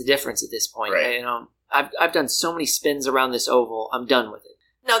what's the difference at this point? Right. I've done so many spins around this oval. I'm done with it.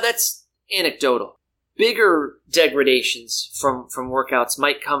 Now, that's anecdotal. Bigger degradations from workouts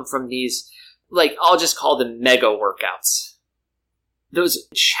might come from these, like, I'll just call them mega workouts. Those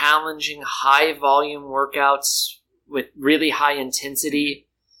challenging, high-volume workouts with really high intensity,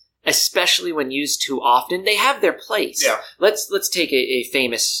 especially when used too often, they have their place. Yeah. Let's take a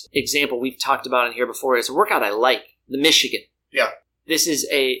famous example we've talked about in here before. It's a workout I like, the Michigan. Yeah. This is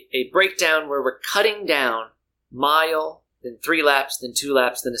a breakdown where we're cutting down mile, then 3 laps, then 2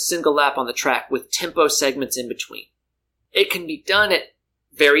 laps, then a single lap on the track with tempo segments in between. It can be done at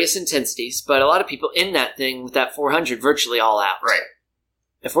various intensities, but a lot of people in that thing with that 400 virtually all out. Right.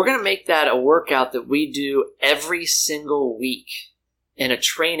 If we're going to make that a workout that we do every single week in a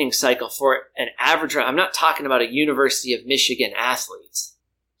training cycle for an average run, I'm not talking about a University of Michigan athletes.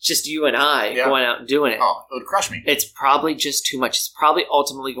 It's just you and I going out and doing it. Oh, it would crush me. It's probably just too much. It's probably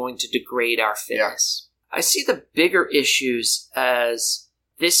ultimately going to degrade our fitness. Yeah. I see the bigger issues as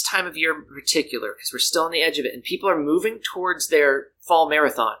this time of year in particular, because we're still on the edge of it, and people are moving towards their fall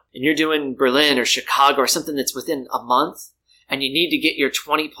marathon, and you're doing Berlin or Chicago or something that's within a month, and you need to get your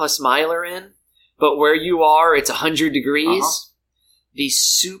 20-plus miler in, but where you are, it's 100 degrees. The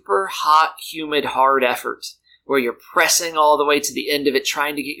super hot, humid, hard effort where you're pressing all the way to the end of it,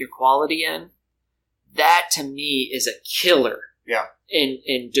 trying to get your quality in, that to me is a killer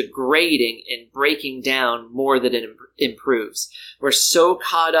in degrading and breaking down more than it improves. We're so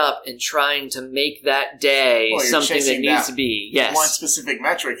caught up in trying to make that day something that needs to be. Yes. One specific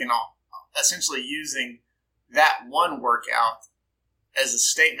metric, and essentially using that one workout as a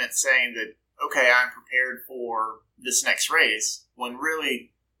statement saying that, okay, I'm prepared for this next race, when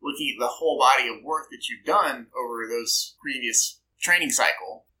really looking at the whole body of work that you've done over those previous training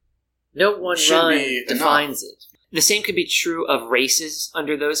cycle. No one run defines it. The same could be true of races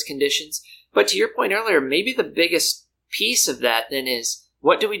under those conditions. But to your point earlier, maybe the biggest piece of that then is,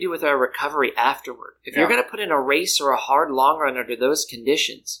 what do we do with our recovery afterward? If you're going to put in a race or a hard long run under those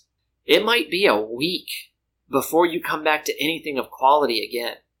conditions, it might be a week before you come back to anything of quality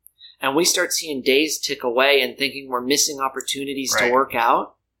again. And we start seeing days tick away and thinking we're missing opportunities to work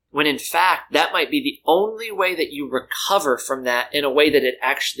out, when in fact that might be the only way that you recover from that in a way that it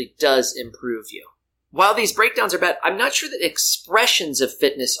actually does improve you. While these breakdowns are bad, I'm not sure that expressions of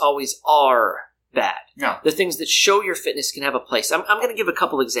fitness always are bad. No. The things that show your fitness can have a place. I'm going to give a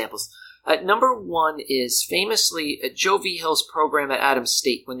couple examples. Number one is famously Joe Vihill's program at Adams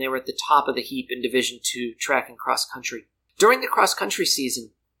State when they were at the top of the heap in Division II track and cross country. During the cross country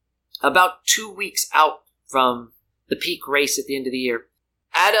season, about 2 weeks out from the peak race at the end of the year,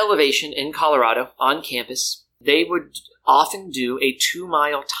 at elevation in Colorado on campus, they would often do a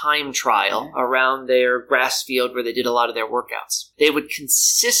 2-mile time trial around their grass field where they did a lot of their workouts. They would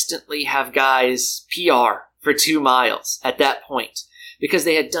consistently have guys PR for 2 miles at that point because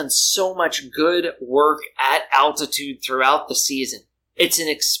they had done so much good work at altitude throughout the season. It's an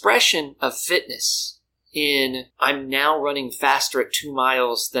expression of fitness in, I'm now running faster at 2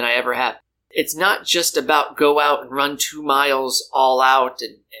 miles than I ever have. It's not just about go out and run 2 miles all out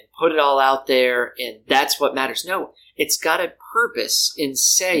and put it all out there and that's what matters. No, it's got a purpose in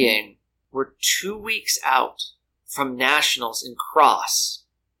saying we're 2 weeks out from nationals in cross.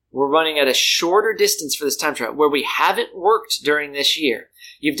 We're running at a shorter distance for this time trial where we haven't worked during this year.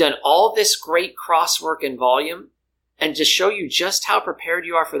 You've done all this great cross work and volume, and to show you just how prepared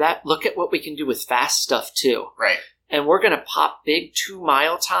you are for that, look at what we can do with fast stuff too. Right. And we're going to pop big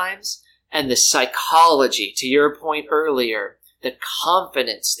 2-mile times, and the psychology, to your point earlier, the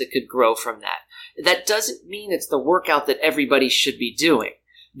confidence that could grow from that. that doesn't mean it's the workout that everybody should be doing.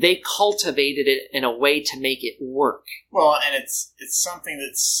 They cultivated it in a way to make it work. Well, and it's something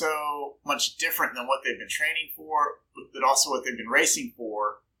that's so much different than what they've been training for, but also what they've been racing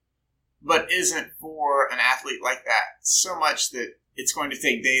for, but isn't for an athlete like that so much that it's going to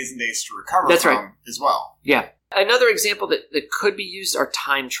take days and days to recover from as well. Yeah. Another example that could be used are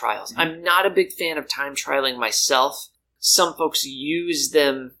time trials. Mm-hmm. I'm not a big fan of time trialing myself. Some folks use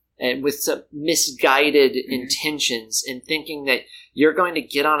them with some misguided intentions in thinking that you're going to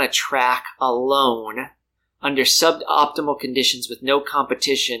get on a track alone under suboptimal conditions with no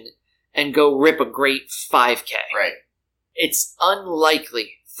competition and go rip a great 5K. Right. It's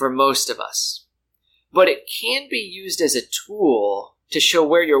unlikely for most of us. But it can be used as a tool to show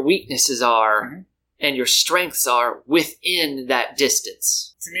where your weaknesses are and your strengths are within that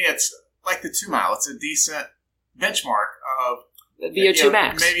distance. To me, it's like the 2 mile. It's a decent benchmark of VO2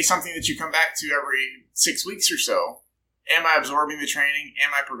 max. Maybe something that you come back to every 6 weeks or so. Am I absorbing the training?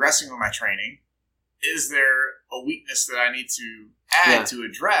 Am I progressing with my training? Is there a weakness that I need to add to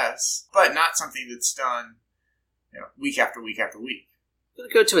address, but not something that's done week after week after week? I'm going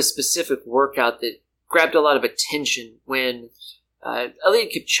to go to a specific workout that grabbed a lot of attention when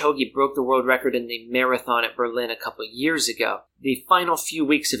Eliud Kipchoge broke the world record in the marathon at Berlin a couple of years ago. The final few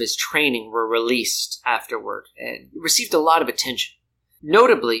weeks of his training were released afterward and received a lot of attention.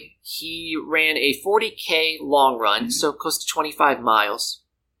 Notably, he ran a 40K long run, so close to 25 miles,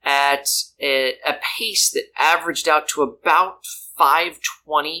 at a pace that averaged out to about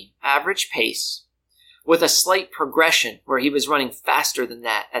 5:20 average pace, with a slight progression where he was running faster than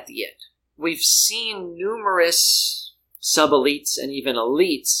that at the end. We've seen numerous sub-elites and even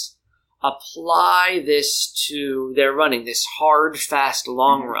elites apply this to their running, this hard, fast,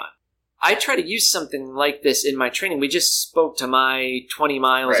 long run. I try to use something like this in my training. We just spoke to my 20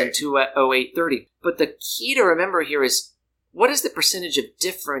 miles in 2:08:30. But the key to remember here is, what is the percentage of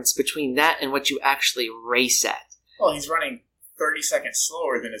difference between that and what you actually race at? Well, he's running 30 seconds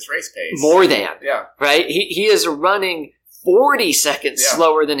slower than his race pace. More than. Yeah. Right? He is running 40 seconds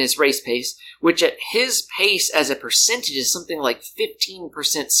slower than his race pace, which at his pace as a percentage is something like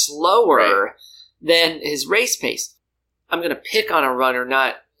 15% slower than his race pace. I'm going to pick on a runner,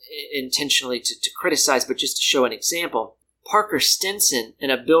 not intentionally to criticize, but just to show an example. Parker Stinson, in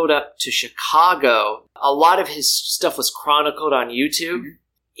a build-up to Chicago, a lot of his stuff was chronicled on YouTube.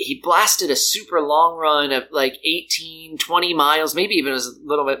 He blasted a super long run of like 18, 20 miles, maybe even it was a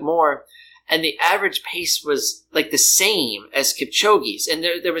little bit more, and the average pace was like the same as Kipchoge's. And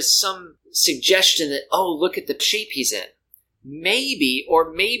there was some suggestion that, oh, look at the shape he's in. Maybe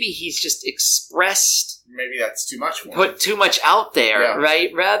he's just expressed... Maybe that's too much for him. Put too much out there,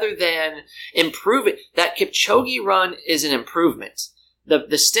 right? Rather than improve it. That Kipchoge run is an improvement.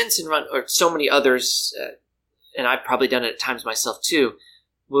 The Stinson run, or so many others, and I've probably done it at times myself too,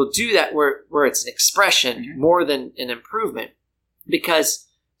 will do that where it's an expression more than an improvement. Because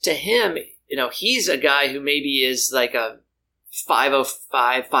to him, he's a guy who maybe is like a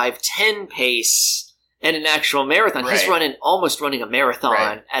 5:05, 5:10 pace in an actual marathon. He's almost running a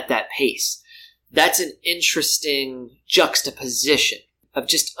marathon at that pace. That's an interesting juxtaposition of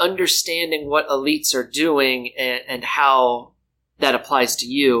just understanding what elites are doing and how that applies to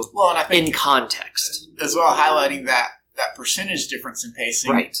you and I think in context. As well, highlighting that percentage difference in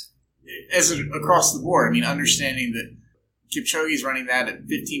pacing. Right. As across the board. I mean, understanding that Kipchoge's running that at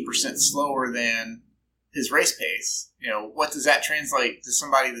 15% slower than his race pace. What does that translate to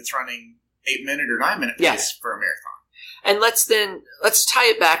somebody that's running 8-minute or 9-minute pace for a marathon? And let's tie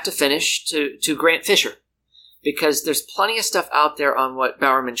it back to finish to Grant Fisher, because there's plenty of stuff out there on what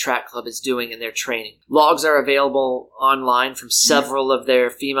Bowerman Track Club is doing in their training. Logs are available online from several of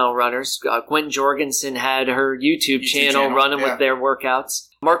their female runners. Gwen Jorgensen had her YouTube channel running with their workouts.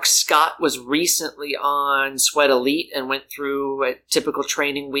 Mark Scott was recently on Sweat Elite and went through typical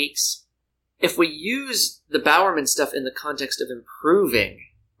training weeks. If we use the Bowerman stuff in the context of improving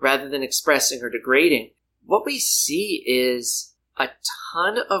rather than expressing or degrading, what we see is a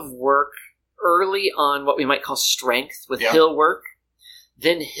ton of work early on what we might call strength with hill work,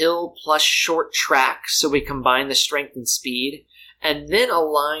 then hill plus short track, so we combine the strength and speed, and then a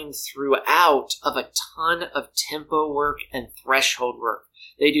line throughout of a ton of tempo work and threshold work.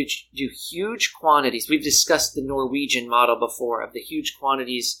 They do huge quantities. We've discussed the Norwegian model before of the huge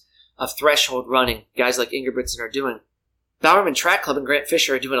quantities of threshold running guys like Ingebrigtsen are doing. Bowerman Track Club and Grant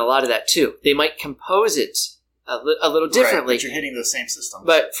Fisher are doing a lot of that too. They might compose it a little differently. But you're hitting those same systems.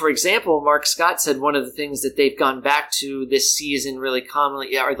 But, for example, Mark Scott said one of the things that they've gone back to this season really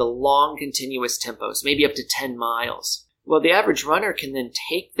commonly are the long continuous tempos, maybe up to 10 miles. Well, the average runner can then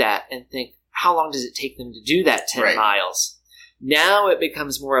take that and think, how long does it take them to do that 10 miles? Now it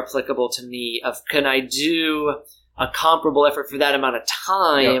becomes more applicable to me of, can I do a comparable effort for that amount of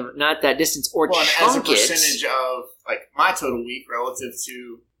time, not that distance, or chunk as a percentage of like my total week relative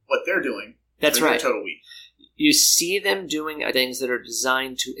to what they're doing. That's right. Their total week. You see them doing things that are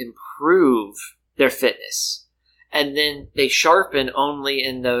designed to improve their fitness, and then they sharpen only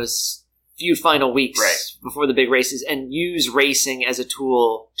in those few final weeks before the big races, and use racing as a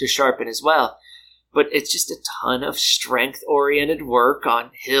tool to sharpen as well. But it's just a ton of strength-oriented work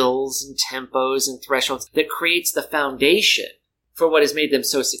on hills and tempos and thresholds that creates the foundation for what has made them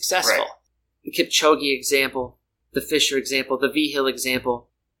so successful. Right. The Kipchoge example, the Fisher example, the V-Hill example.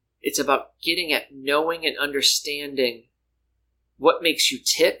 It's about getting at knowing and understanding what makes you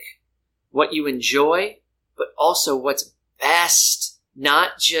tick, what you enjoy, but also what's best,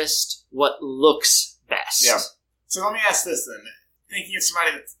 not just what looks best. Yeah. So let me ask this then. Thinking of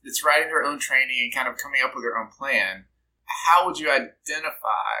somebody that's writing their own training and kind of coming up with their own plan, how would you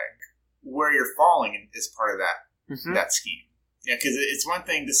identify where you're falling as part of that scheme? Because it's one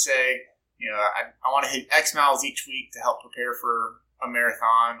thing to say, I want to hit X miles each week to help prepare for a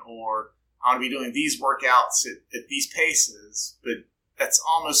marathon, or I want to be doing these workouts at these paces, but that's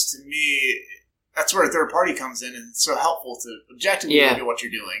almost, to me, that's where a third party comes in, and it's so helpful to objectively look at what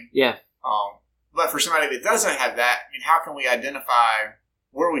you're doing. Yeah. But for somebody that doesn't have that, I mean, how can we identify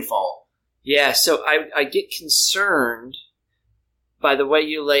where we fall? Yeah, so I get concerned by the way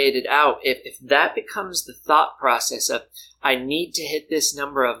you laid it out. If that becomes the thought process of, I need to hit this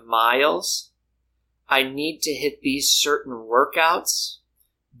number of miles, I need to hit these certain workouts,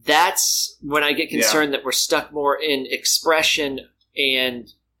 that's when I get concerned that we're stuck more in expression and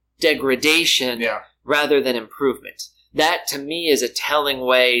degradation rather than improvement. That, to me, is a telling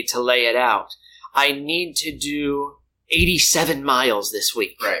way to lay it out. I need to do 87 miles this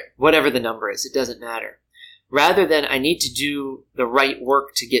week. Right. Whatever the number is, it doesn't matter. Rather than, I need to do the right work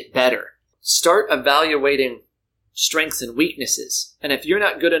to get better. Start evaluating strengths and weaknesses. And if you're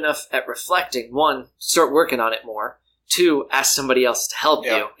not good enough at reflecting, one, start working on it more. Two, ask somebody else to help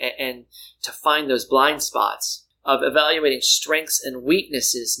you and to find those blind spots of evaluating strengths and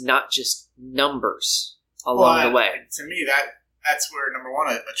weaknesses, not just numbers along the way. To me, that's where, number one,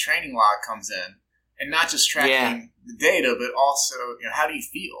 a training log comes in. And not just tracking the data, but also, how do you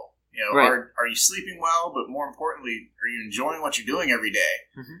feel? Are you sleeping well? But more importantly, are you enjoying what you're doing every day?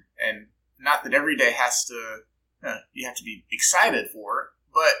 Mm-hmm. And not that every day has to, you have to be excited for,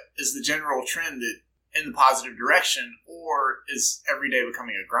 but is the general trend that in the positive direction, or is every day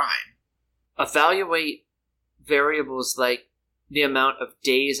becoming a grind? Evaluate variables like the amount of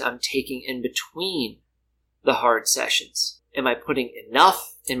days I'm taking in between the hard sessions. Am I putting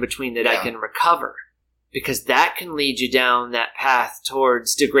enough in between that I can recover? Because that can lead you down that path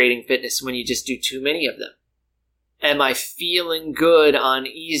towards degrading fitness when you just do too many of them. Am I feeling good on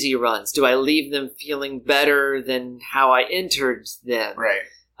easy runs? Do I leave them feeling better than how I entered them? Right.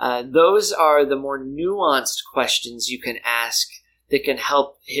 Those are the more nuanced questions you can ask that can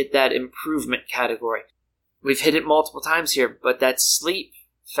help hit that improvement category. We've hit it multiple times here, but that sleep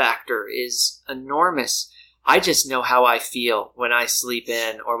factor is enormous. I just know how I feel when I sleep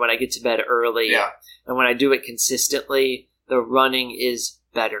in or when I get to bed early. Yeah. And when I do it consistently, the running is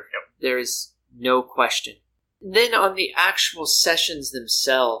better. Yep. There is no question. Then on the actual sessions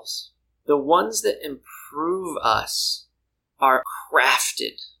themselves, the ones that improve us are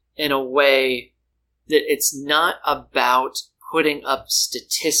crafted in a way that it's not about putting up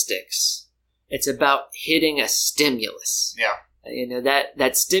statistics. It's about hitting a stimulus. Yeah.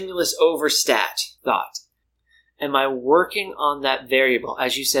 That stimulus over stat thought. Am I working on that variable?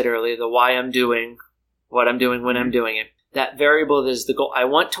 As you said earlier, the why I'm doing what I'm doing when I'm doing it. That variable is the goal. I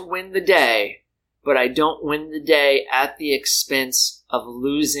want to win the day, but I don't win the day at the expense of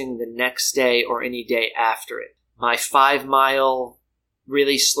losing the next day or any day after it. My 5-mile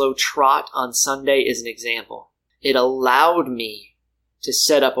really slow trot on Sunday is an example. It allowed me to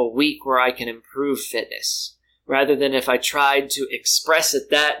set up a week where I can improve fitness, rather than if I tried to express it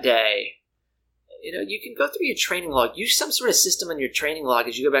that day. You can go through your training log. Use some sort of system in your training log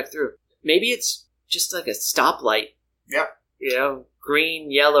as you go back through. Maybe it's just like a stoplight. Yep.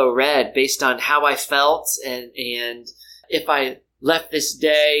 Green, yellow, red, based on how I felt. And if I left this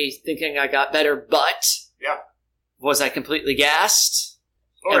day thinking I got better, but was I completely gassed?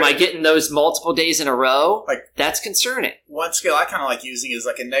 Or am I getting those multiple days in a row? That's concerning. One skill I kind of like using is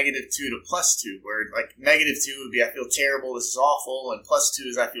like a -2 to +2, where like -2 would be I feel terrible, this is awful, and +2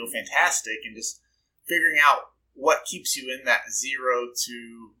 is I feel fantastic, and just figuring out what keeps you in that 0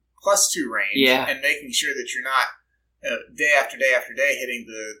 to +2 range, and making sure that you're not day after day after day hitting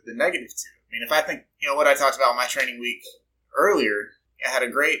the -2. I mean, if I think, what I talked about my training week earlier, I had a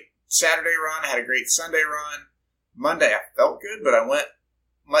great Saturday run, I had a great Sunday run. Monday I felt good, but I went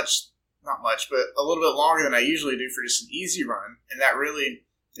not much, but a little bit longer than I usually do for just an easy run. And that really,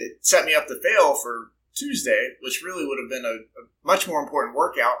 it set me up to fail for Tuesday, which really would have been a much more important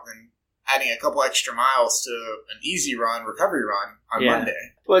workout than adding a couple extra miles to an easy run, recovery run on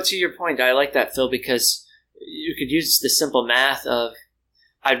Monday. Well, to your point, I like that, Phil, because you could use the simple math of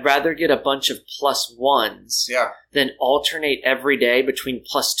I'd rather get a bunch of +1s than alternate every day between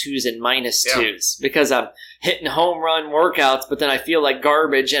 +2s and -2s because I'm hitting home run workouts, but then I feel like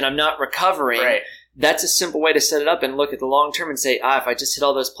garbage and I'm not recovering. Right. That's a simple way to set it up and look at the long term and say, if I just hit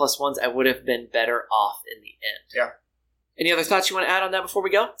all those +1s, I would have been better off in the end. Yeah. Any other thoughts you want to add on that before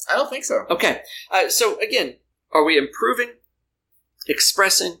we go? I don't think so. Okay. So again, are we improving,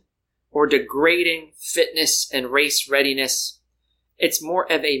 expressing, or degrading fitness and race readiness? It's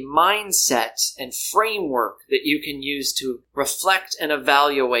more of a mindset and framework that you can use to reflect and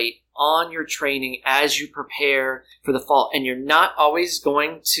evaluate on your training as you prepare for the fall. And you're not always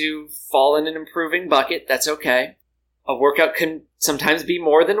going to fall in an improving bucket. That's okay. A workout can sometimes be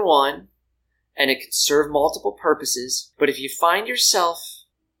more than one, and it can serve multiple purposes. But if you find yourself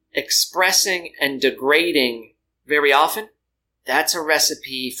expressing and degrading very often, that's a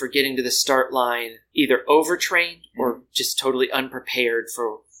recipe for getting to the start line either overtrained or just totally unprepared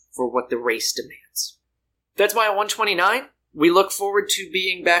for what the race demands. That's mile 129. We look forward to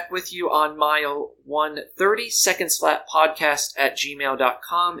being back with you on mile 130, seconds flat podcast at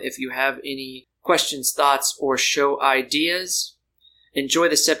gmail.com. If you have any questions, thoughts, or show ideas, enjoy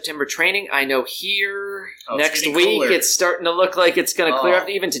the September training. I know here next week cooler. It's starting to look like it's going to clear up.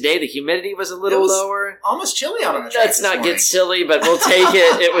 Even today, the humidity was a little lower. Almost chilly out on the track. Let's not get silly, but we'll take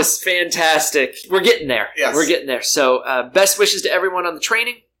it. It was fantastic. We're getting there. Yes. We're getting there. So best wishes to everyone on the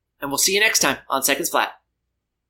training, and we'll see you next time on Seconds Flat.